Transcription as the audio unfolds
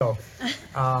So,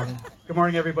 good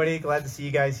morning, everybody. Glad to see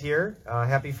you guys here.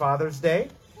 Happy Father's Day.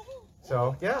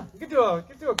 So, yeah, you can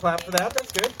do a clap for that.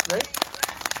 That's good, right?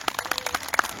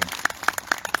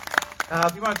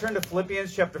 If you want to turn to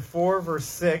Philippians chapter 4, verse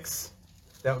 6,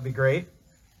 that would be great.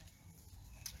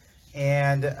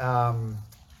 And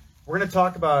we're going to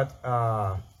talk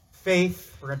about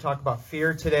faith. We're going to talk about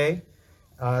fear today.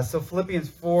 So Philippians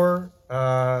 4,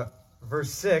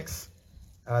 verse 6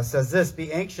 says this: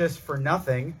 "Be anxious for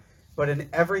nothing, but in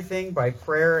everything by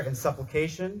prayer and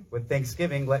supplication with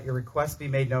thanksgiving let your requests be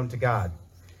made known to God.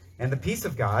 And the peace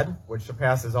of God, which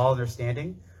surpasses all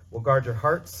understanding, will guard your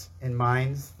hearts and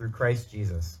minds through Christ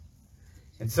Jesus."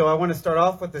 And so I want to start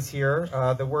off with this here,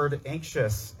 the word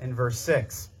anxious in verse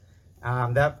 6.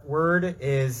 That word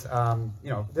is,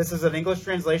 this is an English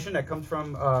translation that comes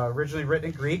from originally written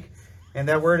in Greek, and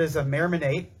that word is a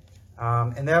mermenate.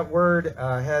 And that word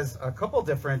has a couple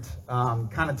different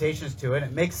connotations to it.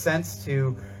 It makes sense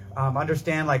to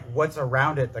understand like what's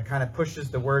around it that kind of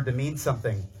pushes the word to mean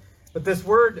something. But this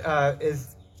word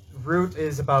root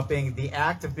is about being the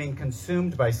act of being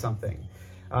consumed by something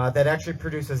that actually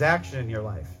produces action in your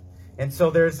life. And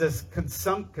so there's this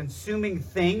consuming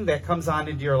thing that comes on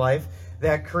into your life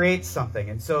that creates something.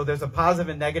 And so there's a positive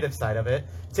and negative side of it.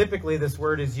 Typically, this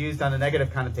word is used on a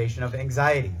negative connotation of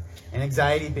anxiety, and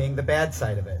anxiety being the bad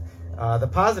side of it. The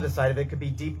positive side of it could be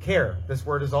deep care. This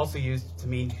word is also used to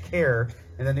mean care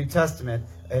in the New Testament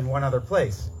in one other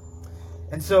place.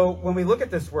 And so when we look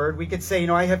at this word, we could say,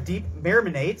 I have deep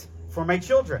mermenate for my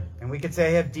children. And we could say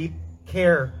I have deep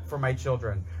care for my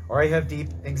children, or I have deep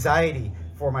anxiety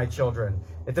for my children.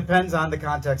 It depends on the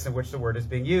context in which the word is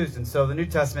being used. And so the New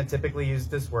Testament typically used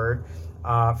this word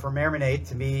for mermenate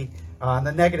to be on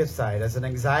the negative side, as an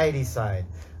anxiety side.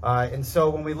 And so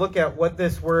when we look at what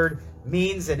this word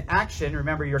means in action,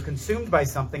 remember, you're consumed by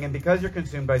something, and because you're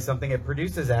consumed by something, it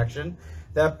produces action.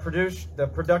 The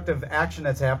productive action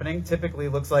that's happening typically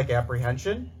looks like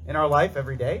apprehension in our life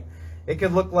every day. It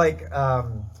could look like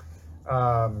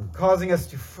causing us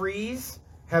to freeze,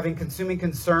 having consuming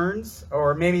concerns,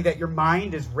 or maybe that your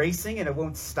mind is racing and it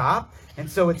won't stop. And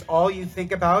so it's all you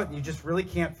think about, and you just really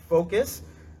can't focus.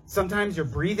 Sometimes your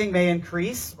breathing may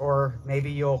increase, or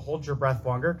maybe you'll hold your breath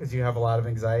longer because you have a lot of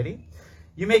anxiety.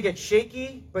 You may get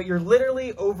shaky, but you're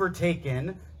literally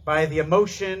overtaken by the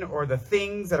emotion or the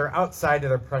things that are outside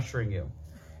that are pressuring you.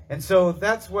 And so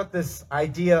that's what this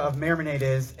idea of mermenate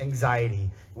is,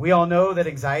 anxiety. We all know that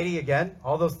anxiety, again,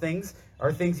 all those things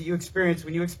are things that you experience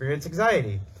when you experience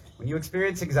anxiety. When you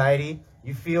experience anxiety,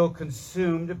 you feel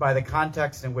consumed by the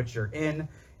context in which you're in,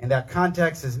 and that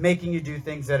context is making you do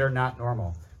things that are not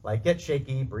normal, like get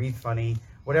shaky, breathe funny,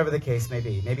 whatever the case may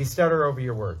be. Maybe stutter over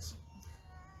your words.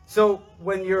 So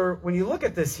when you look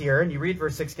at this here and you read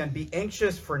verse 6 again, "Be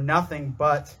anxious for nothing,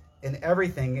 but in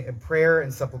everything in prayer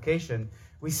and supplication,"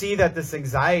 we see that this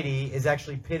anxiety is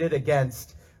actually pitted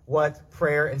against what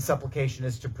prayer and supplication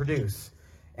is to produce.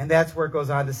 And that's where it goes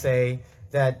on to say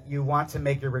that you want to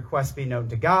make your requests be known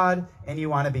to God, and you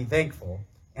want to be thankful.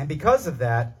 And because of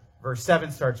that, verse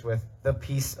 7 starts with the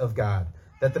peace of God.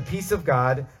 That the peace of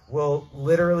God will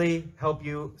literally help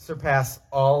you surpass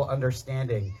all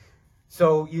understanding.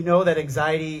 So you know that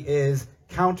anxiety is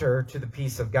counter to the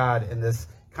peace of God in this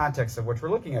context of what we're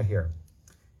looking at here.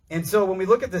 And so when we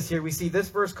look at this here, we see this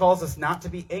verse calls us not to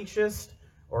be anxious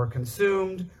or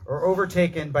consumed or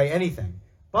overtaken by anything.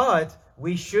 But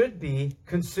we should be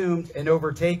consumed and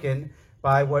overtaken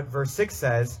by what verse 6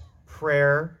 says,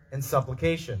 prayer and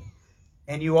supplication.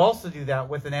 And you also do that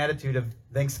with an attitude of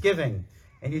thanksgiving.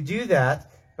 And you do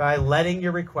that by letting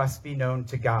your requests be known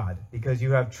to God, because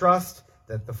you have trust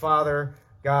that the Father,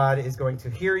 God, is going to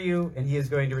hear you and he is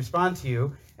going to respond to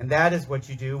you. And that is what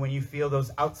you do when you feel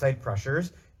those outside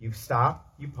pressures. You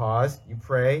stop, you pause, you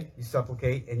pray, you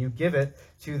supplicate, and you give it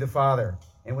to the Father.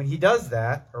 And when he does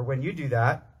that, or when you do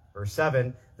that, verse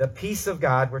 7, the peace of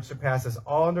God, which surpasses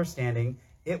all understanding,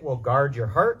 it will guard your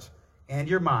heart and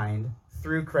your mind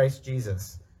through Christ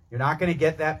Jesus. You're not going to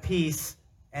get that peace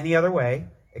any other way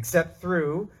except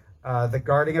through the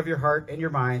guarding of your heart and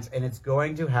your minds, and it's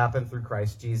going to happen through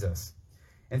Christ Jesus.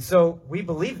 And so we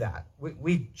believe that.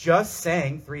 We just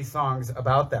sang 3 songs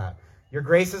about that. Your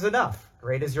grace is enough.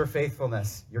 Great is your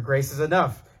faithfulness. Your grace is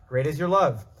enough. Great is your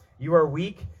love. You are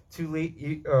weak to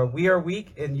lead. We are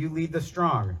weak, and you lead the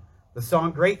strong. The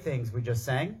song "Great Things" we just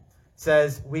sang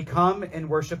says, "We come and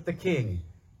worship the King,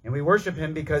 and we worship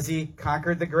him because he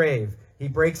conquered the grave. He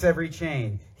breaks every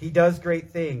chain. He does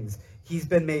great things. He's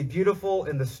been made beautiful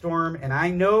in the storm, and I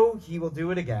know he will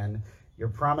do it again. Your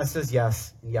promise is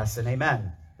yes, and yes, and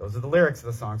amen." Those are the lyrics of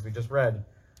the songs we just read.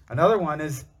 Another one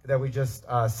is that we just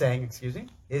sang,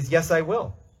 is "Yes, I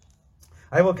Will."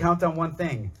 I will count on one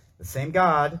thing. The same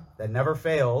God that never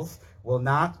fails will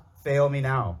not fail me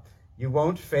now. You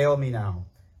won't fail me now.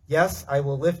 Yes, I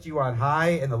will lift you on high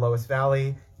in the lowest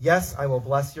valley. Yes, I will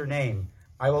bless your name.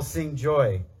 I will sing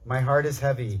joy. My heart is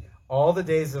heavy. All the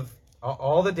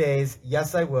days,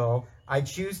 yes, I will. I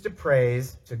choose to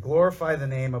praise, to glorify the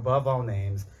name above all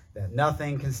names, that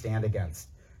nothing can stand against.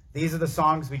 These are the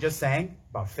songs we just sang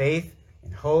about faith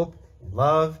and hope and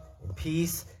love and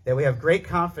peace, that we have great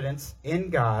confidence in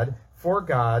God, for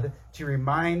God, to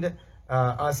remind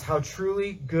us how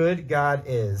truly good God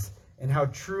is and how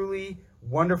truly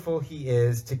wonderful he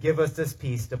is to give us this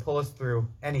peace to pull us through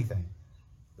anything.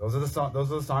 Those are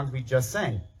the songs we just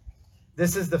sang.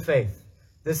 This is the faith.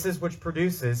 This is which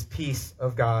produces peace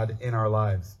of God in our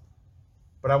lives.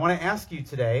 But I want to ask you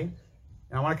today,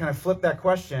 and I want to kind of flip that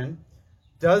question,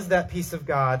 does that peace of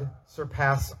God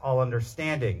surpass all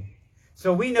understanding?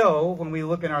 So we know when we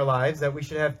look in our lives that we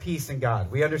should have peace in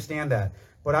God. We understand that.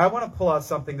 But I want to pull out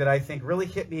something that I think really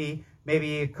hit me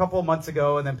maybe a couple of months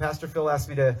ago, and then Pastor Phil asked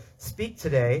me to speak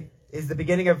today, is the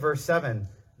beginning of verse 7.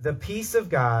 The peace of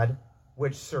God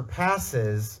which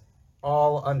surpasses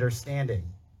all understanding.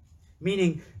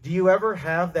 Meaning, do you ever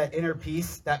have that inner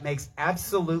peace that makes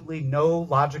absolutely no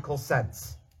logical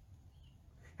sense?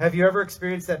 Have you ever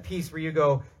experienced that peace where you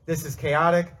go, this is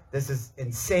chaotic, this is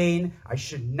insane, I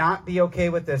should not be okay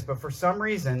with this, but for some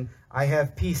reason, I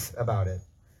have peace about it?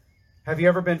 Have you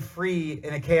ever been free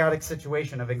in a chaotic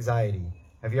situation of anxiety?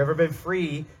 Have you ever been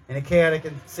free in a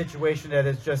chaotic situation that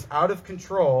is just out of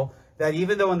control, that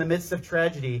even though in the midst of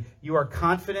tragedy, you are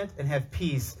confident and have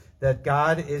peace that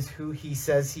God is who he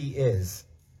says he is?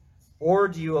 Or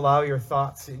do you allow your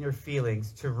thoughts and your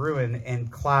feelings to ruin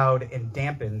and cloud and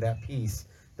dampen that peace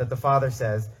that the Father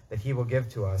says that he will give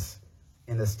to us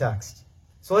in this text?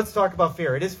 So let's talk about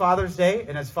fear. It is Father's Day,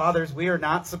 and as fathers, we are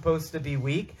not supposed to be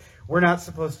weak. We're not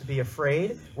supposed to be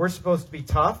afraid. We're supposed to be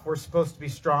tough. We're supposed to be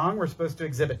strong. We're supposed to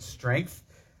exhibit strength.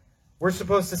 We're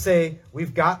supposed to say,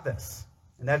 we've got this.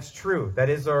 And that's true. That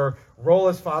is our role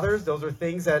as fathers. Those are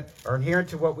things that are inherent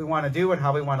to what we want to do and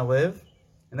how we want to live.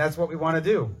 And that's what we want to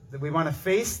do. That we want to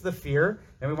face the fear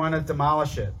and we want to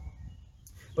demolish it.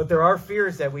 But there are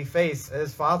fears that we face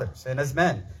as fathers and as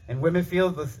men. And women feel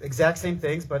the exact same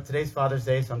things, but today's Father's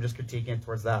Day, so I'm just critiquing it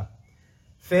towards that.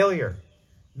 Failure.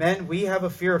 Men, we have a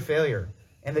fear of failure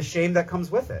and the shame that comes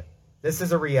with it. This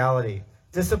is a reality.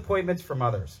 Disappointments from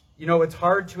others. You know, it's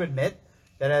hard to admit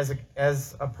that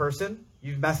as a person,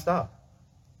 you've messed up.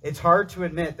 It's hard to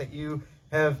admit that you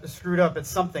have screwed up at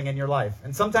something in your life.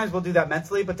 And sometimes we'll do that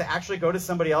mentally, but to actually go to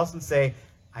somebody else and say,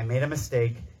 I made a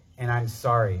mistake and I'm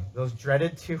sorry. Those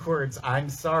dreaded two words, I'm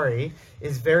sorry,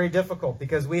 is very difficult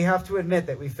because we have to admit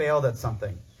that we failed at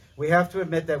something. We have to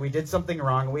admit that we did something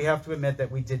wrong. We have to admit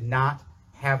that we did not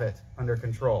have it under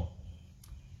control.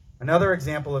 Another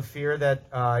example of fear that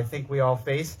I think we all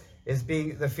face is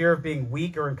the fear of being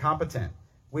weak or incompetent.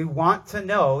 We want to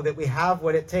know that we have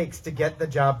what it takes to get the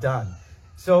job done.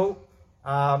 So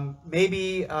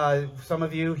maybe some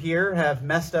of you here have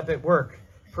messed up at work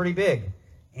pretty big,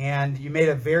 and you made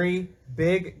a very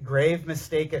big, grave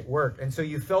mistake at work. And so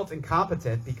you felt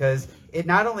incompetent because it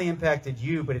not only impacted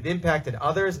you, but it impacted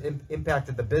others,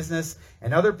 impacted the business,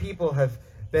 and other people have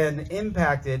been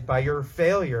impacted by your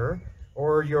failure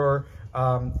or your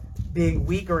being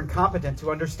weak or incompetent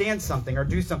to understand something or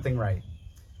do something right.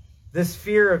 This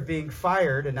fear of being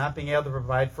fired and not being able to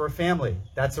provide for a family,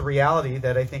 that's a reality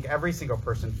that I think every single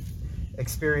person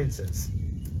experiences.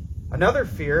 Another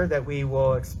fear that we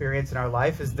will experience in our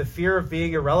life is the fear of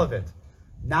being irrelevant,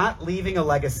 not leaving a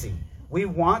legacy. We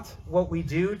want what we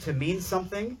do to mean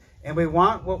something, and we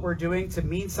want what we're doing to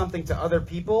mean something to other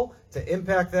people, to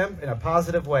impact them in a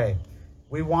positive way.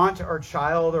 We want our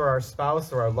child or our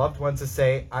spouse or our loved one to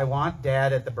say, I want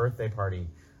Dad at the birthday party.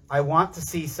 I want to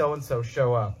see so-and-so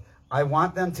show up. I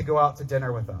want them to go out to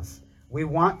dinner with us. We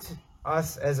want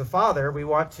us as a father, we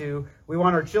want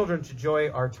our children to enjoy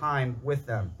our time with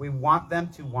them. We want them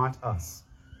to want us.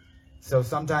 So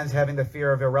sometimes having the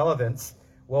fear of irrelevance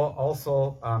will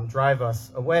also drive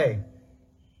us away.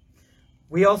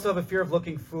 We also have a fear of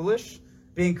looking foolish,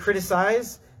 being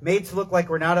criticized, made to look like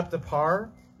we're not up to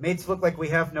par, made to look like we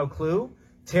have no clue,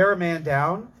 tear a man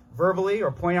down verbally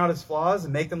or point out his flaws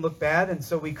and make them look bad, and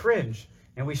so we cringe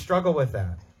and we struggle with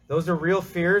that. Those are real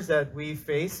fears that we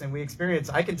face and we experience.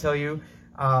 I can tell you,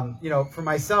 for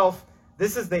myself,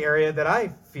 this is the area that I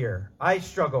fear. I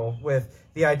struggle with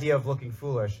the idea of looking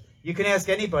foolish. You can ask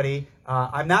anybody.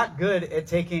 I'm not good at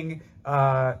taking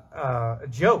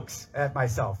jokes at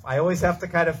myself. I always have to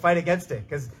kind of fight against it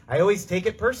because I always take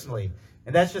it personally.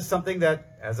 And that's just something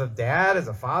that, as a dad, as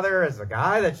a father, as a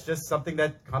guy, that's just something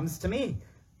that comes to me.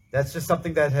 That's just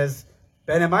something that has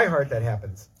been in my heart that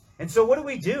happens. And so what do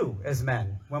we do as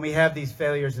men when we have these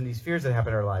failures and these fears that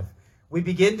happen in our life? We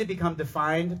begin to become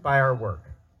defined by our work.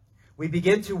 We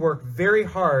begin to work very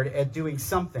hard at doing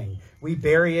something. We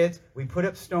bury it, we put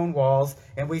up stone walls,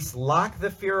 and we lock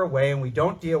the fear away, and we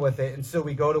don't deal with it. And so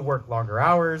we go to work longer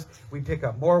hours, we pick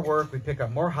up more work, we pick up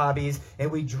more hobbies,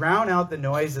 and we drown out the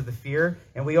noise of the fear.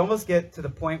 And we almost get to the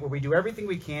point where we do everything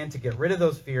we can to get rid of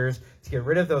those fears, to get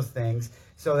rid of those things,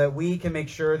 so that we can make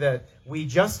sure that we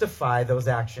justify those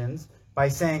actions by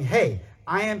saying, hey,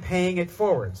 I am paying it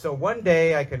forward. So one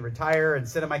day I can retire and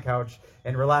sit on my couch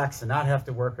and relax and not have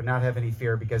to work or not have any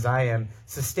fear because I am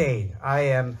sustained. I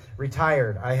am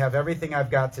retired. I have everything I've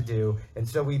got to do. And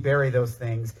so we bury those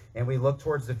things and we look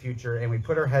towards the future and we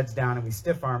put our heads down and we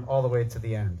stiff arm all the way to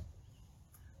the end.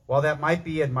 While that might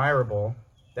be admirable,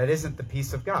 that isn't the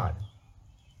peace of God.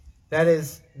 That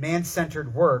is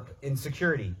man-centered work in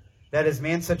security. That is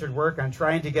man-centered work on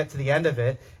trying to get to the end of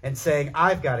it and saying,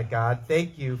 I've got it, God.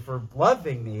 Thank you for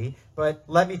loving me, but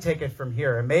let me take it from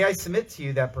here. And may I submit to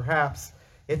you that perhaps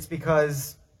it's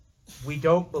because we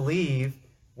don't believe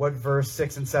what verse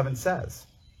 6 and 7 says.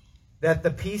 That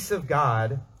the peace of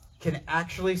God can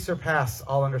actually surpass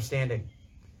all understanding.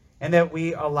 And that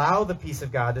we allow the peace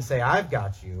of God to say, I've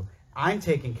got you. I'm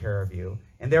taking care of you.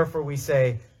 And therefore we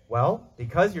say, well,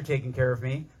 because you're taking care of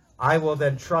me, I will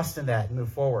then trust in that and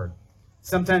move forward.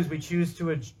 Sometimes we choose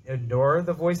to ignore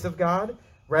the voice of God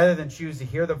rather than choose to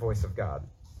hear the voice of God.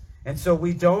 And so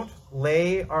we don't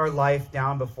lay our life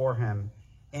down before him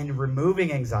in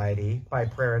removing anxiety by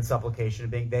prayer and supplication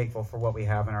and being thankful for what we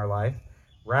have in our life.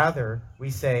 Rather,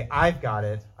 we say, I've got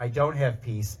it, I don't have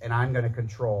peace, and I'm going to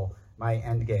control my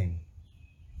end game.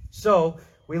 So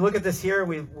we look at this here,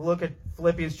 we look at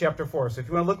Philippians chapter 4. So if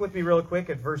you want to look with me real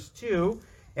quick at verse 2,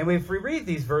 and if we read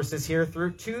these verses here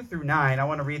through 2 through 9, I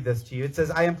want to read this to you. It says,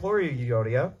 I implore you,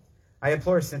 Euodia, I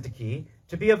implore Syntyche,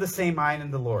 to be of the same mind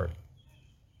in the Lord.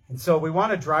 And so we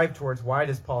want to drive towards, why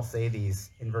does Paul say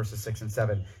these in verses 6 and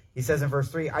 7? He says in verse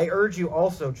 3, I urge you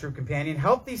also, true companion,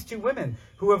 help these two women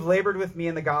who have labored with me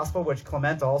in the gospel, which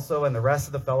Clement also and the rest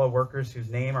of the fellow workers whose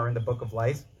name are in the book of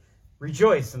life.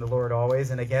 Rejoice in the Lord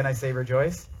always. And again, I say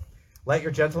rejoice. Let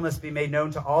your gentleness be made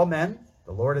known to all men.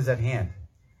 The Lord is at hand.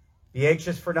 Be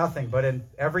anxious for nothing, but in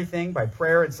everything, by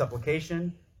prayer and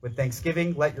supplication, with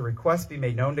thanksgiving, let your requests be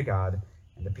made known to God,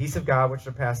 and the peace of God, which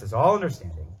surpasses all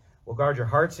understanding, will guard your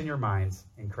hearts and your minds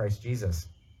in Christ Jesus.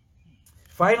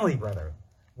 Finally, brethren,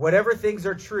 whatever things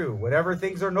are true, whatever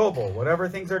things are noble, whatever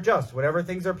things are just, whatever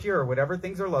things are pure, whatever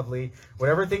things are lovely,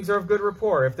 whatever things are of good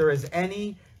rapport, if there is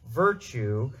any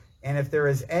virtue, and if there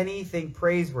is anything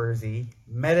praiseworthy,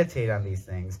 meditate on these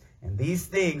things. And these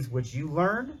things which you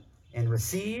learned and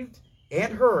received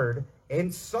and heard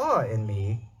and saw in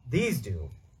me, these do.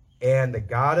 And the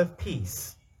God of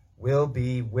peace will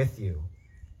be with you.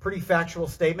 Pretty factual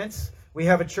statements. We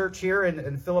have a church here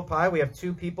in Philippi. We have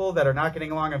two people that are not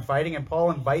getting along and fighting, and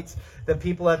Paul invites the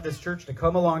people at this church to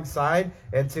come alongside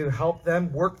and to help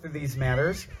them work through these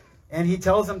matters. And he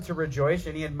tells them to rejoice,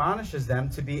 and he admonishes them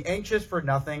to be anxious for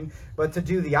nothing, but to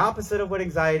do the opposite of what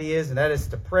anxiety is, and that is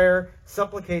to prayer,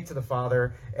 supplicate to the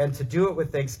Father, and to do it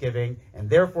with thanksgiving. And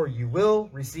therefore you will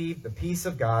receive the peace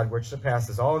of God, which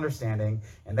surpasses all understanding.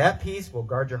 And that peace will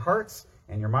guard your hearts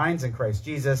and your minds in Christ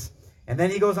Jesus. And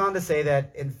then he goes on to say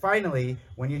that, and finally,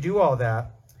 when you do all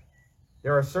that,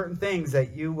 there are certain things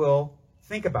that you will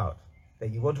think about,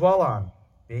 that you will dwell on.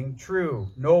 Being true,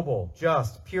 noble,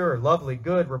 just, pure, lovely,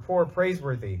 good, rapport,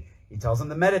 praiseworthy. He tells them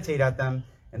to meditate at them.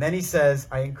 And then he says,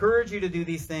 I encourage you to do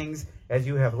these things as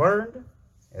you have learned,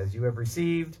 as you have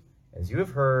received, as you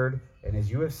have heard, and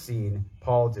as you have seen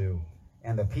Paul do.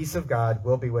 And the peace of God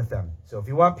will be with them. So if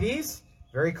you want peace,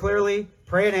 very clearly,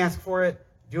 pray and ask for it.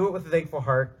 Do it with a thankful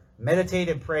heart. Meditate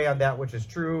and pray on that which is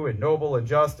true and noble and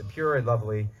just and pure and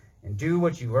lovely. And do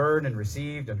what you learned and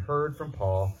received and heard from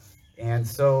Paul. And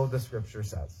so the scripture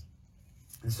says.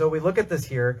 And so we look at this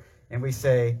here and we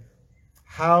say,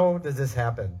 how does this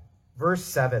happen? Verse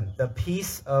 7, the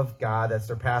peace of God that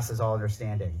surpasses all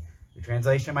understanding. Your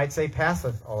translation might say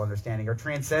passeth all understanding or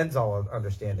transcends all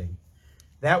understanding.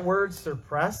 That word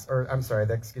surpass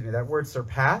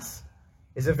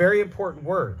is a very important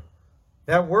word.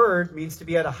 That word means to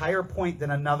be at a higher point than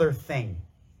another thing.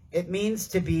 It means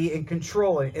to be in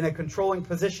a controlling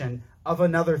position of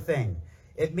another thing.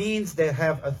 It means to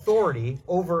have authority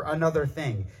over another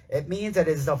thing. It means that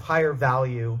it is of higher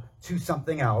value to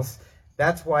something else.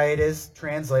 That's why it is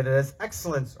translated as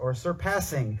excellence or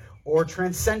surpassing or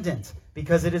transcendent.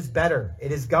 because it is better,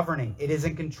 it is governing, it is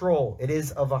in control, it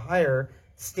is of a higher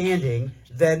standing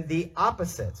than the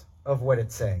opposite of what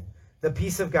it's saying. The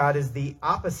peace of God is the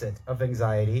opposite of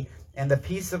anxiety, and the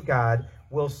peace of God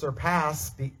will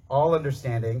surpass all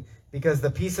understanding, because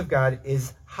the peace of God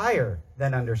is higher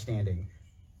than understanding.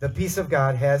 The peace of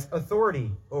God has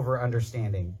authority over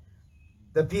understanding.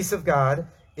 The peace of God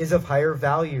is of higher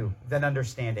value than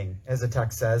understanding, as the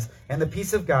text says, and the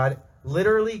peace of God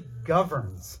literally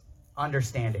governs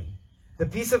understanding. The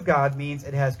peace of God means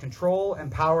it has control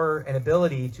and power and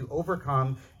ability to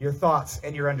overcome your thoughts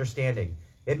and your understanding.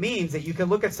 It means that you can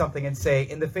look at something and say,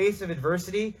 in the face of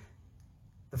adversity,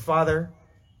 the Father,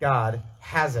 God,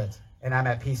 has it, and I'm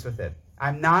at peace with it.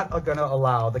 I'm not going to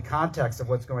allow the context of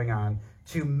what's going on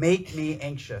to make me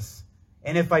anxious.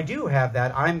 And if I do have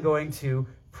that, I'm going to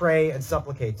pray and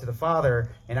supplicate to the Father,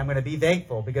 and I'm going to be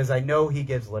thankful because I know he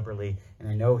gives liberally, and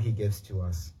I know he gives to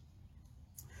us.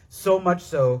 So much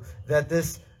so that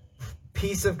this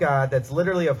peace of God that's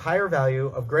literally of higher value,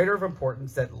 of greater of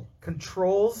importance, that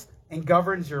controls and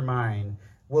governs your mind,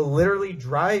 will literally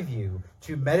drive you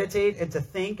to meditate and to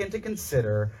think and to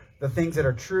consider the things that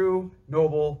are true,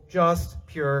 noble, just,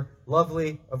 pure,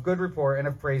 lovely, of good report, and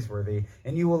of praiseworthy.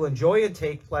 And you will enjoy and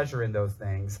take pleasure in those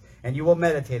things, and you will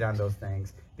meditate on those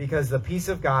things, because the peace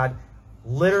of God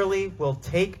literally will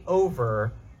take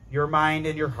over your mind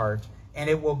and your heart, and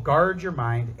it will guard your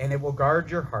mind, and it will guard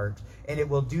your heart, and it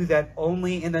will do that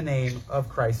only in the name of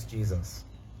Christ Jesus.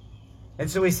 And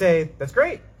so we say, that's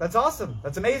great, that's awesome,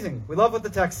 that's amazing. We love what the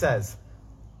text says.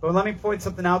 But let me point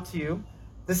something out to you.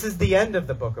 This is the end of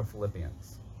the book of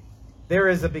Philippians. There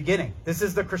is a beginning. This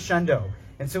is the crescendo.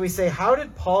 And so we say, how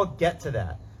did Paul get to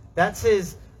that? That's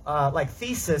his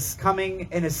thesis coming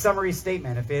in his summary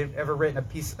statement. If you've ever written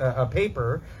a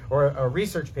paper or a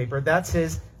research paper, that's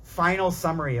his final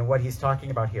summary and what he's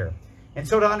talking about here. And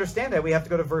so to understand that, we have to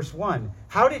go to verse 1.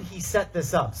 How did he set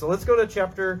this up? So let's go to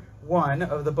chapter 1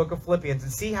 of the book of Philippians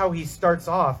and see how he starts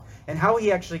off and how he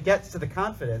actually gets to the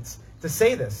confidence to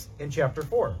say this in chapter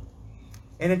 4.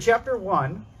 And in chapter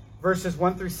 1, verses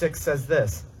 1 through 6 says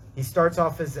this. He starts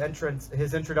off his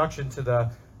introduction to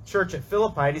the church at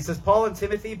Philippi, and he says, Paul and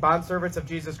Timothy, bondservants of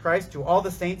Jesus Christ, to all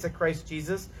the saints of Christ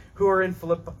Jesus who are in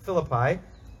Philippi,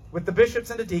 with the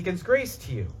bishops and the deacons, grace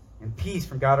to you, and peace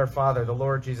from God our Father, the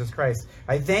Lord Jesus Christ.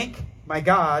 I thank my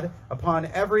God upon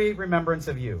every remembrance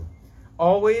of you,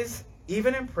 always,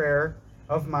 even in prayer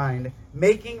of mind,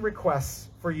 making requests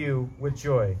for you with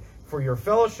joy, for your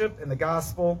fellowship in the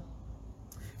gospel,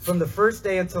 from the first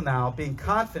day until now, being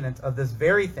confident of this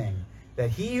very thing, that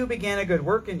he who began a good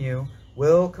work in you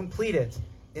will complete it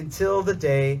until the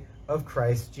day of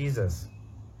Christ Jesus.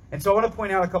 And so I want to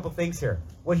point out a couple things here.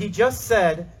 What he just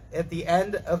said at the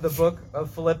end of the book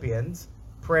of Philippians,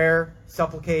 prayer,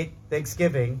 supplicate,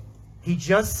 thanksgiving, he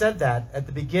just said that at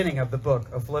the beginning of the book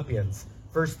of Philippians.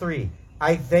 Verse 3,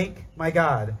 I thank my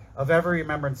God of every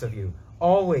remembrance of you.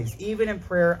 Always, even in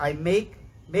prayer, I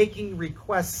making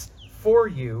requests for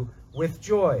you with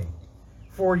joy,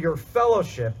 for your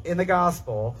fellowship in the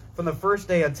gospel from the first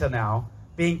day until now,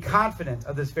 being confident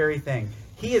of this very thing.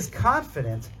 He is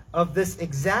confident of this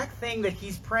exact thing that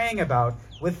he's praying about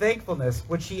with thankfulness,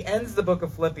 which he ends the book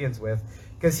of Philippians with,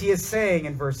 because he is saying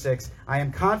in verse 6, I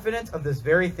am confident of this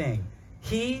very thing.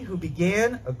 He who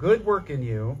began a good work in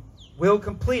you will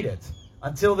complete it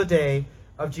until the day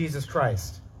of Jesus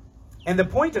Christ. And the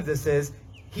point of this is,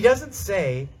 he doesn't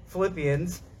say,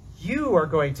 Philippians, you are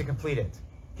going to complete it.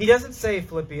 He doesn't say,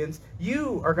 Philippians,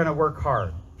 you are going to work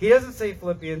hard. He doesn't say,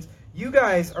 Philippians, you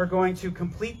guys are going to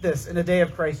complete this in the day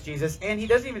of Christ Jesus. And he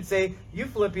doesn't even say, you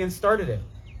Philippians started it.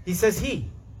 He says he.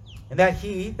 And that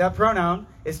he, that pronoun,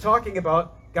 is talking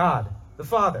about God, the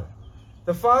Father.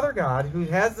 The Father God, who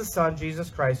has the Son, Jesus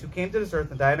Christ, who came to this earth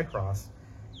and died on a cross.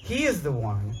 He is the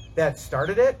one that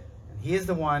started it, and he is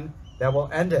the one that will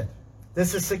end it.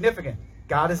 This is significant.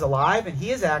 God is alive, and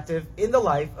he is active in the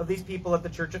life of these people at the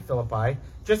church at Philippi,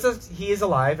 just as he is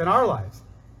alive in our lives.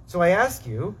 So I ask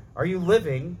you, are you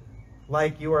living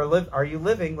like are you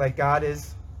living like God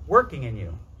is working in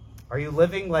you? Are you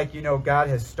living like you know God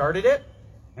has started it?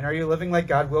 And are you living like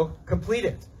God will complete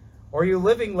it? Or are you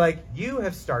living like you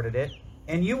have started it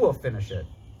and you will finish it?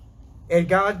 And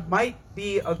God might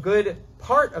be a good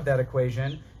part of that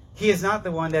equation. He is not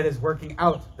the one that is working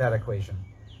out that equation.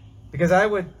 Because I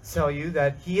would tell you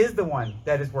that he is the one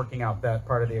that is working out that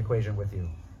part of the equation with you.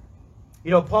 You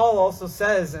know, Paul also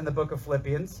says in the book of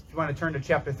Philippians, if you want to turn to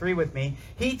chapter 3 with me,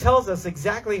 he tells us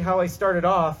exactly how I started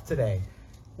off today.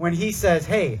 When he says,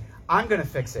 hey, I'm going to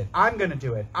fix it. I'm going to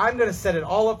do it. I'm going to set it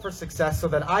all up for success so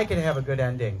that I can have a good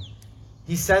ending.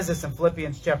 He says this in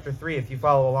Philippians chapter 3, if you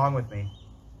follow along with me.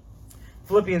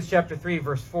 Philippians chapter 3,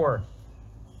 verse 4.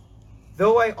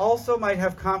 Though I also might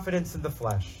have confidence in the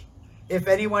flesh. If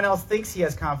anyone else thinks he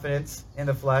has confidence in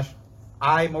the flesh,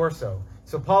 I more so.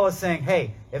 So Paul is saying,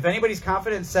 hey, if anybody's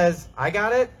confident and says, I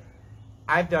got it,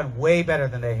 I've done way better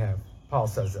than they have. Paul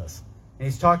says this. And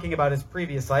he's talking about his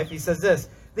previous life. He says this,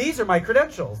 these are my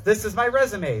credentials. This is my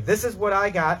resume. This is what I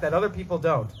got that other people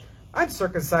don't. I'm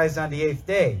circumcised on the 8th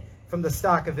day from the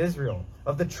stock of Israel,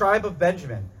 of the tribe of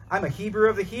Benjamin. I'm a Hebrew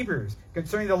of the Hebrews.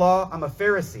 Concerning the law, I'm a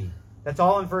Pharisee. That's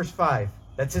all in verse 5.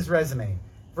 That's his resume.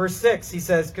 Verse 6, he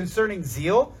says, concerning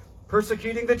zeal,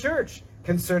 persecuting the church.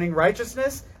 Concerning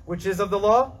righteousness, which is of the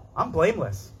law, I'm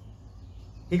blameless.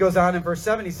 He goes on in verse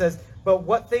 7, he says, but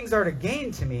what things are to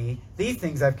gain to me, these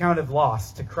things I've counted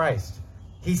loss to Christ.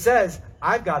 He says,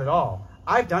 I've got it all.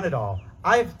 I've done it all.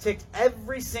 I've ticked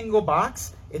every single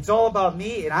box. It's all about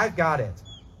me, and I've got it.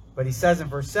 But he says in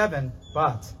verse 7,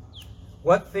 but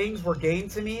what things were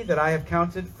gained to me that I have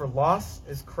counted for loss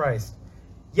is Christ.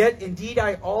 Yet indeed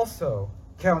I also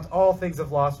count all things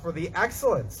of loss for the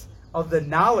excellence of the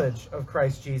knowledge of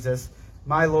Christ Jesus,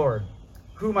 my Lord,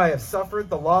 whom I have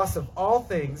suffered the loss of all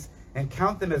things, and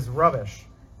count them as rubbish,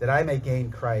 that I may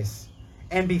gain Christ,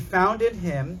 and be found in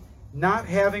him, not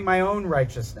having my own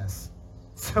righteousness.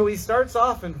 So he starts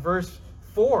off in verse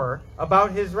 4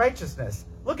 about his righteousness.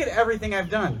 Look at everything I've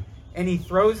done. And he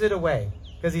throws it away,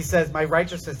 because he says, my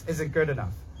righteousness isn't good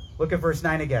enough. Look at verse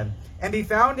 9 again. And be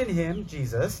found in him,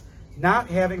 Jesus, not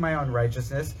having my own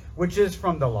righteousness, which is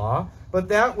from the law, but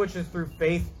that which is through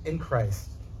faith in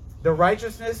Christ. The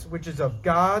righteousness which is of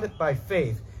God by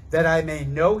faith, that I may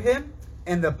know him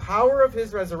and the power of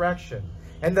his resurrection,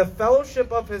 and the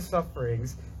fellowship of his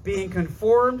sufferings, being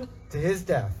conformed to his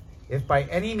death, if by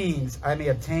any means I may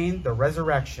obtain the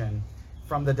resurrection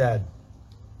from the dead.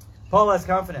 Paul has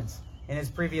confidence in his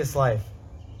previous life.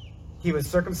 He was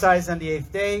circumcised on the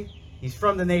 8th day. He's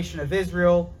from the nation of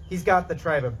Israel. He's got the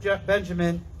tribe of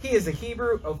Benjamin. He is a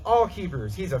Hebrew of all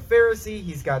Hebrews. He's a Pharisee.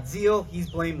 He's got zeal. He's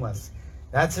blameless.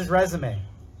 That's his resume.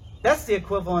 That's the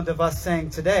equivalent of us saying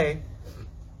today,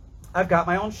 I've got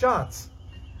my own shots.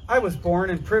 I was born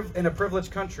in a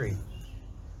privileged country.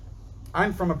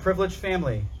 I'm from a privileged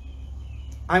family.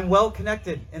 I'm well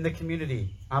connected in the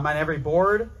community. I'm on every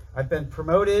board. I've been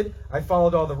promoted. I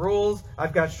followed all the rules.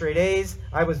 I've got straight A's.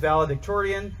 I was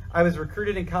valedictorian. I was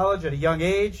recruited in college at a young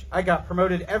age. I got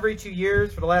promoted every 2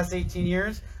 years for the last 18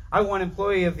 years. I won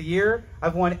Employee of the Year.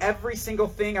 I've won every single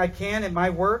thing I can in my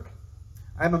work.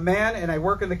 I'm a man and I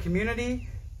work in the community.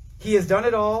 He has done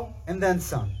it all and then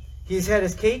some. He's had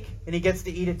his cake and he gets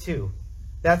to eat it too.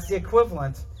 That's the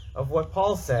equivalent of what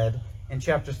Paul said in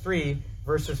chapter 3,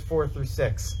 verses 4 through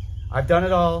 6. I've done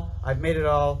it all, I've made it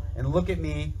all, and look at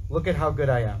me, look at how good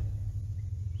I am.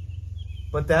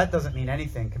 But that doesn't mean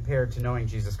anything compared to knowing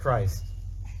Jesus Christ.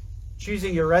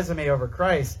 Choosing your resume over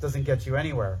Christ doesn't get you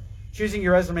anywhere. Choosing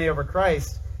your resume over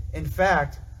Christ, in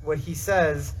fact, what he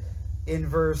says in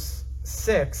verse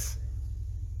 6,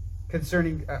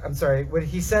 what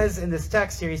he says in this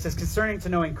text here, he says, concerning to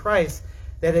knowing Christ,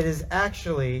 that it is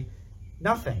actually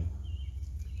nothing.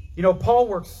 You know, Paul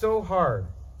worked so hard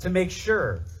to make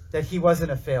sure that he wasn't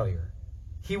a failure.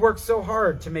 He worked so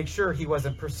hard to make sure he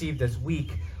wasn't perceived as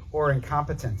weak or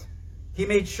incompetent. He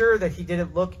made sure that he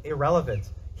didn't look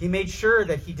irrelevant. He made sure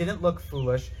that he didn't look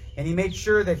foolish, and he made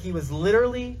sure that he was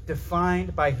literally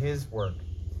defined by his work.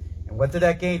 And what did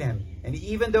that gain him? And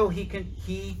even though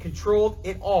he controlled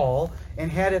it all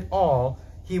and had it all,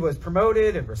 he was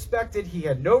promoted and respected. He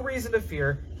had no reason to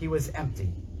fear. He was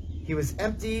empty. He was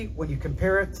empty when you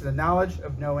compare it to the knowledge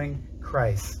of knowing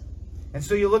Christ. And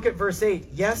so you look at verse 8.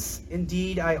 Yes,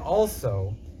 indeed, I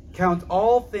also count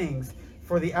all things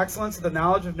for the excellence of the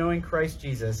knowledge of knowing Christ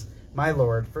Jesus, my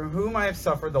Lord, from whom I have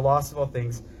suffered the loss of all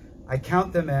things. I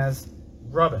count them as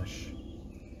rubbish.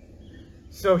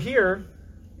 So here,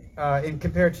 in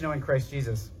compared to knowing Christ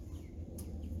Jesus,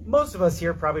 most of us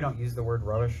here probably don't use the word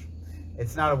rubbish.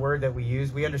 It's not a word that we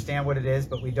use. We understand what it is,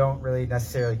 but we don't really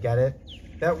necessarily get it.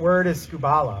 That word is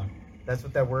skubala. That's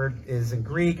what that word is in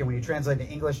Greek, and when you translate it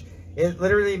to English, it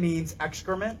literally means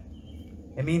excrement.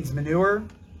 It means manure.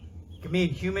 It can mean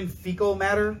human fecal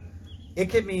matter. It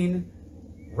could mean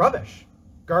rubbish,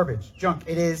 garbage, junk.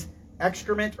 It is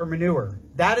excrement or manure.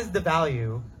 That is the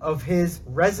value of his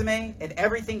resume and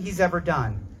everything he's ever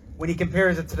done when he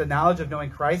compares it to the knowledge of knowing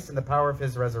Christ and the power of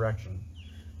his resurrection.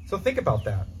 So think about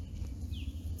that.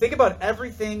 Think about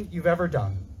everything you've ever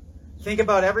done. Think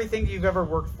about everything you've ever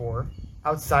worked for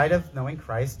outside of knowing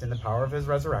Christ and the power of his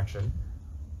resurrection.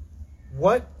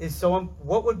 What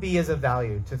would be as a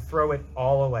value to throw it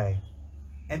all away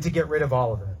and to get rid of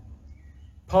all of it?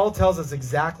 Paul tells us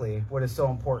exactly what is so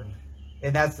important.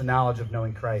 And that's the knowledge of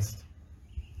knowing Christ.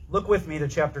 Look with me to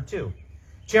chapter 2.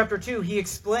 Chapter 2, he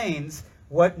explains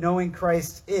what knowing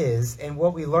Christ is and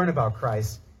what we learn about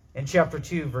Christ in chapter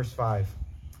 2, verse 5.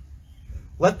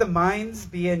 Let the minds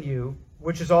be in you,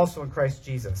 which is also in Christ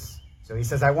Jesus. So he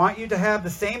says, I want you to have the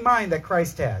same mind that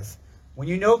Christ has. When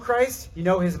you know Christ, you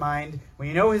know his mind. When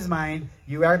you know his mind,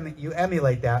 you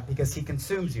emulate that because he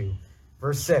consumes you.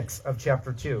 Verse 6 of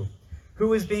chapter 2.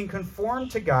 Who is being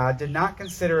conformed to God did not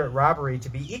consider it robbery to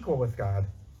be equal with God,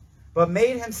 but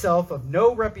made himself of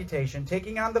no reputation,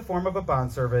 taking on the form of a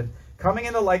bondservant, coming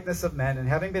in the likeness of men, and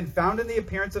having been found in the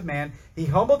appearance of man, he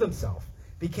humbled himself,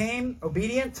 became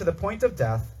obedient to the point of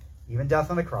death, even death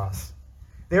on the cross.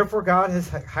 Therefore God has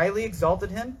highly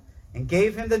exalted him and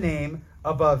gave him the name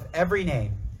above every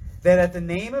name, that at the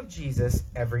name of Jesus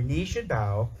every knee should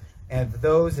bow, and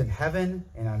those in heaven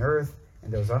and on earth,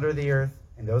 and those under the earth,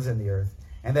 and those in the earth,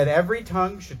 and that every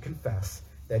tongue should confess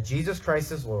that Jesus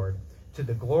Christ is Lord, to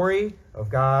the glory of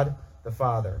God the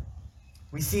Father.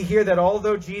 We see here that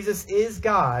although Jesus is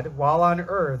God while on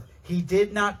earth, he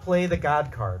did not play the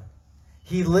God card.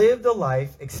 He lived a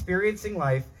life, experiencing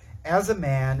life as a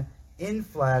man in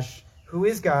flesh, who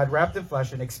is God, wrapped in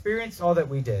flesh, and experienced all that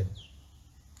we did.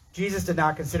 Jesus did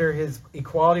not consider his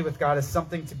equality with God as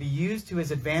something to be used to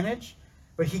his advantage,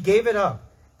 but he gave it up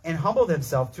and humbled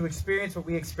himself to experience what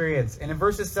we experience. And in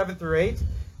verses 7 through 8,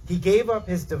 he gave up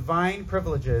his divine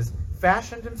privileges,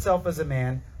 fashioned himself as a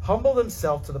man, humbled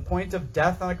himself to the point of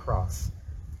death on a cross.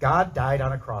 God died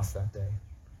on a cross that day.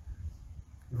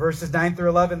 In verses 9 through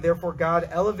 11, therefore God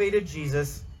elevated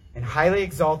Jesus and highly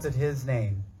exalted his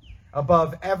name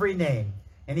above every name.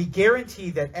 And he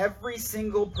guaranteed that every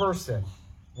single person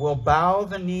will bow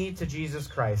the knee to Jesus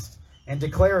Christ and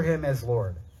declare him as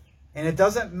Lord. And it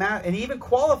doesn't matter, and he even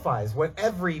qualifies what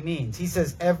every means. He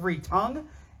says every tongue,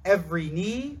 every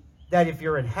knee, that if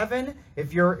you're in heaven,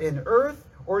 if you're in earth,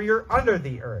 or you're under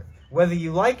the earth, whether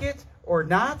you like it or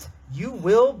not, you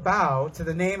will bow to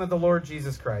the name of the Lord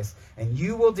Jesus Christ, and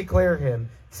you will declare him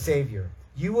Savior.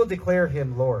 You will declare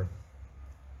him Lord.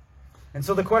 And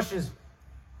so the question is,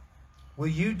 will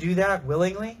you do that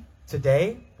willingly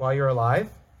today while you're alive?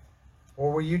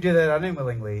 Or will you do that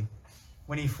unwillingly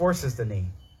when he forces the knee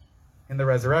in the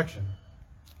resurrection?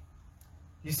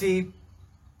 You see,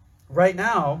 right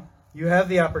now, you have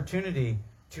the opportunity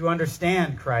to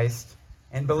understand Christ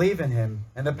and believe in him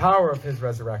and the power of his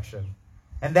resurrection.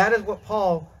 And that is what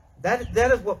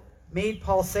that is what made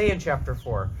Paul say in chapter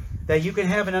 4, that you can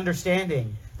have an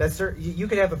understanding, that you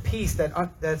can have a peace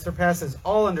that surpasses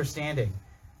all understanding.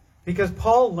 Because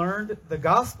Paul learned the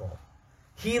gospel.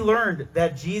 He learned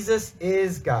that Jesus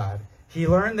is God. He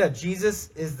learned that Jesus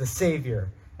is the Savior,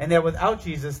 and that without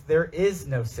Jesus, there is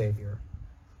no Savior.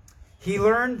 He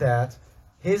learned that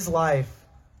his life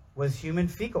was human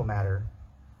fecal matter.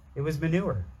 It was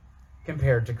manure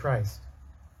compared to Christ.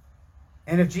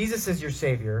 And if Jesus is your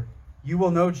Savior, you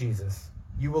will know Jesus.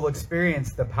 You will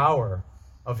experience the power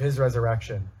of his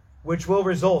resurrection, which will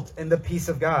result in the peace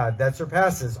of God that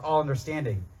surpasses all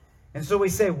understanding. And so we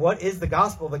say, what is the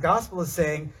gospel? The gospel is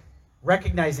saying,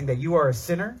 recognizing that you are a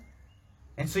sinner.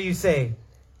 And so you say,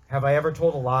 have I ever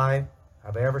told a lie?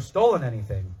 Have I ever stolen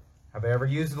anything? Have I ever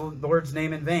used the Lord's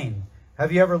name in vain?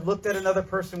 Have you ever looked at another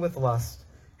person with lust?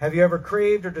 Have you ever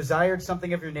craved or desired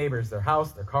something of your neighbors, their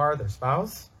house, their car, their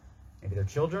spouse, maybe their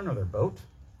children or their boat?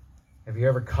 Have you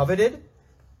ever coveted?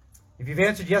 If you've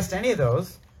answered yes to any of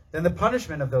those, then the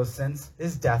punishment of those sins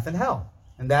is death and hell.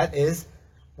 And that is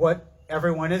what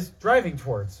everyone is driving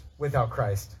towards without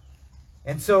Christ.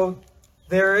 And so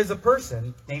there is a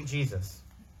person named Jesus.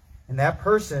 And that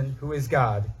person, who is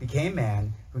God, became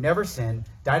man, who never sinned,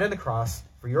 died on the cross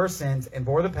for your sins, and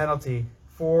bore the penalty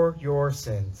for your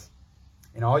sins.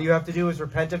 And all you have to do is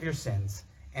repent of your sins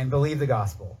and believe the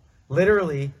gospel.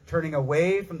 Literally turning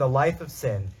away from the life of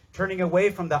sin, turning away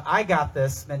from the I got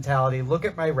this mentality, look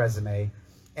at my resume,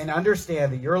 and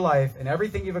understand that your life and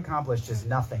everything you've accomplished is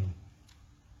nothing.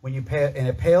 And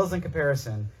it pales in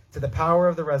comparison to the power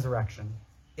of the resurrection.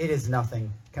 It is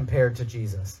nothing compared to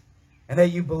Jesus. And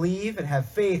that you believe and have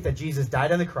faith that Jesus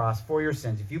died on the cross for your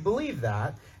sins. If you believe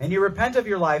that, and you repent of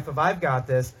your life of I've got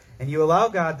this, and you allow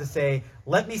God to say,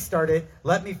 let me start it,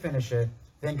 let me finish it,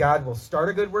 then God will start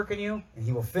a good work in you, and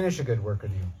he will finish a good work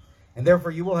in you. And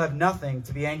therefore you will have nothing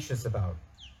to be anxious about.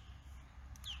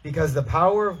 Because the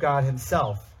power of God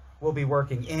himself will be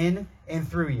working in and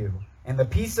through you. And the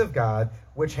peace of God,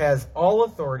 which has all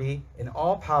authority and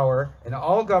all power and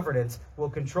all governance, will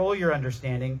control your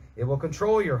understanding. It will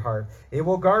control your heart. It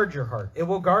will guard your heart. It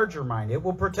will guard your mind. It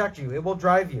will protect you. It will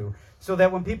drive you. So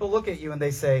that when people look at you and they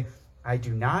say, I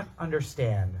do not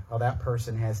understand how that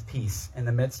person has peace in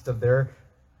the midst of their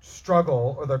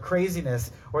struggle or their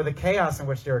craziness or the chaos in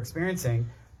which they're experiencing,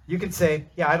 you can say,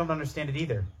 yeah, I don't understand it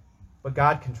either. But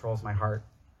God controls my heart,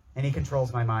 and he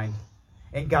controls my mind.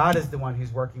 And God is the one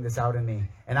who's working this out in me.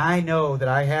 And I know that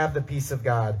I have the peace of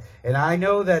God. And I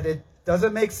know that it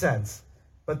doesn't make sense,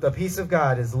 but the peace of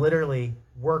God is literally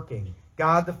working.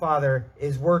 God the Father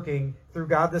is working through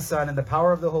God the Son and the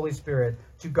power of the Holy Spirit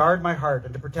to guard my heart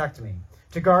and to protect me,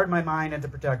 to guard my mind and to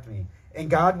protect me. And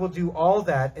God will do all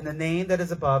that in the name that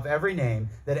is above every name,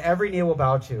 that every knee will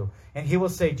bow to. And he will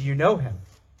say, do you know him?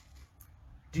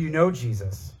 Do you know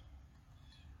Jesus?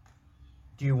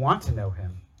 Do you want to know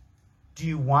him? Do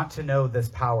you want to know this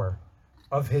power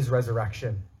of his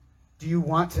resurrection? Do you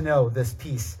want to know this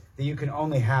peace that you can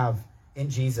only have in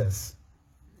Jesus?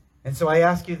 And so I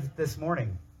ask you this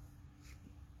morning,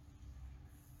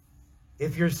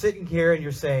 if you're sitting here and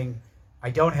you're saying, I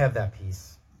don't have that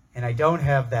peace, and I don't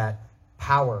have that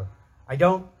power, I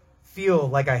don't feel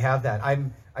like I have that.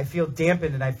 I feel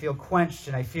dampened, and I feel quenched,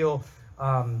 and I feel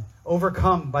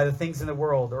overcome by the things in the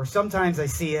world. Or sometimes I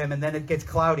see him, and then it gets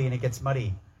cloudy and it gets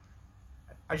muddy.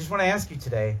 I just want to ask you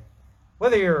today,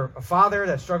 whether you're a father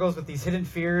that struggles with these hidden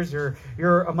fears, or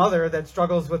you're a mother that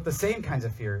struggles with the same kinds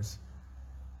of fears,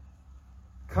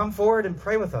 come forward and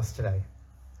pray with us today.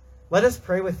 Let us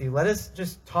pray with you. Let us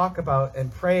just talk about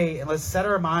and pray, and let's set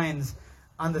our minds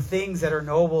on the things that are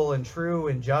noble and true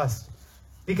and just.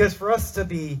 Because for us to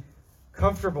be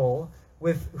comfortable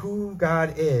with who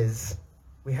God is,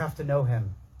 we have to know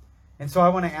him. And so I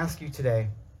want to ask you today,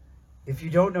 if you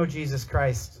don't know Jesus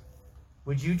Christ,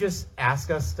 would you just ask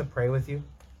us to pray with you,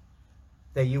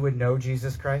 that you would know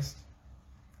Jesus Christ?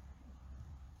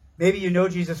 Maybe you know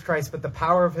Jesus Christ, but the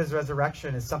power of his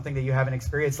resurrection is something that you haven't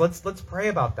experienced. Let's pray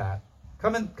about that.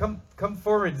 Come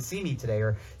forward and see me today,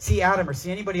 or see Adam, or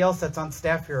see anybody else that's on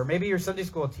staff here, or maybe your Sunday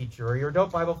school teacher, or your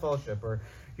adult Bible fellowship, or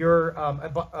your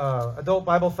adult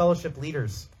Bible fellowship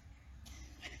leaders.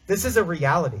 This is a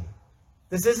reality.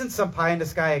 This isn't some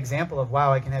pie-in-the-sky example of,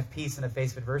 wow, I can have peace in the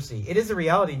face of adversity. It is a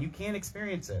reality, and you can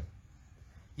experience it.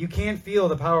 You can feel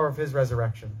the power of his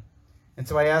resurrection. And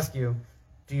so I ask you,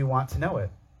 do you want to know it?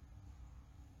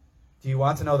 Do you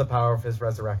want to know the power of his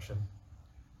resurrection?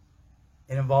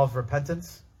 It involves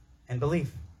repentance and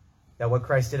belief that what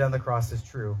Christ did on the cross is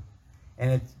true. And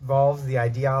it involves the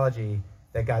ideology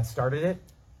that God started it,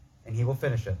 and he will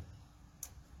finish it.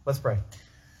 Let's pray.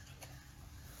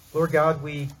 Lord God,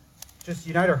 we just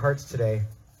unite our hearts today,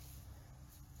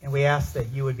 and we ask that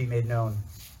you would be made known.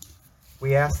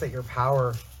 We ask that your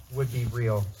power would be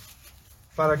real.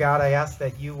 Father God, I ask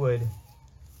that you would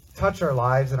touch our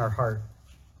lives and our heart.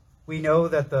 We know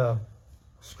that the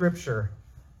Scripture,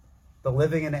 the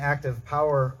living and active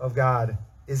power of God,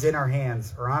 is in our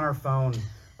hands, or on our phone,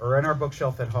 or in our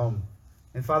bookshelf at home.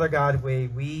 And Father God, may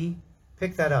we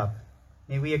pick that up.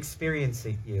 May we experience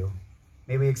you.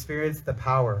 May we experience the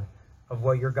power of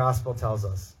what your gospel tells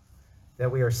us,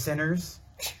 that we are sinners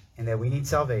and that we need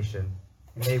salvation.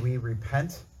 And may we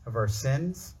repent of our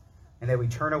sins and that we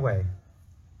turn away.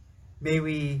 May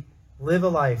we live a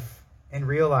life and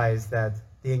realize that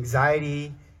the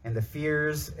anxiety and the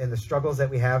fears and the struggles that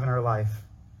we have in our life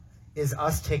is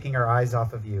us taking our eyes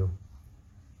off of you.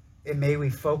 And may we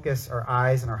focus our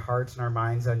eyes and our hearts and our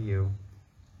minds on you,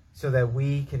 so that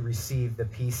we can receive the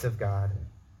peace of God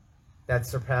that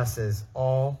surpasses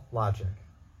all logic,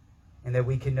 and that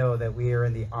we can know that we are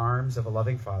in the arms of a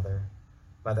loving Father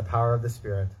by the power of the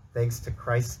Spirit, thanks to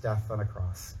Christ's death on a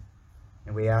cross.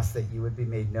 And we ask that you would be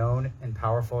made known and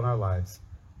powerful in our lives.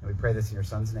 And we pray this in your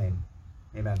Son's name.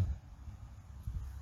 Amen.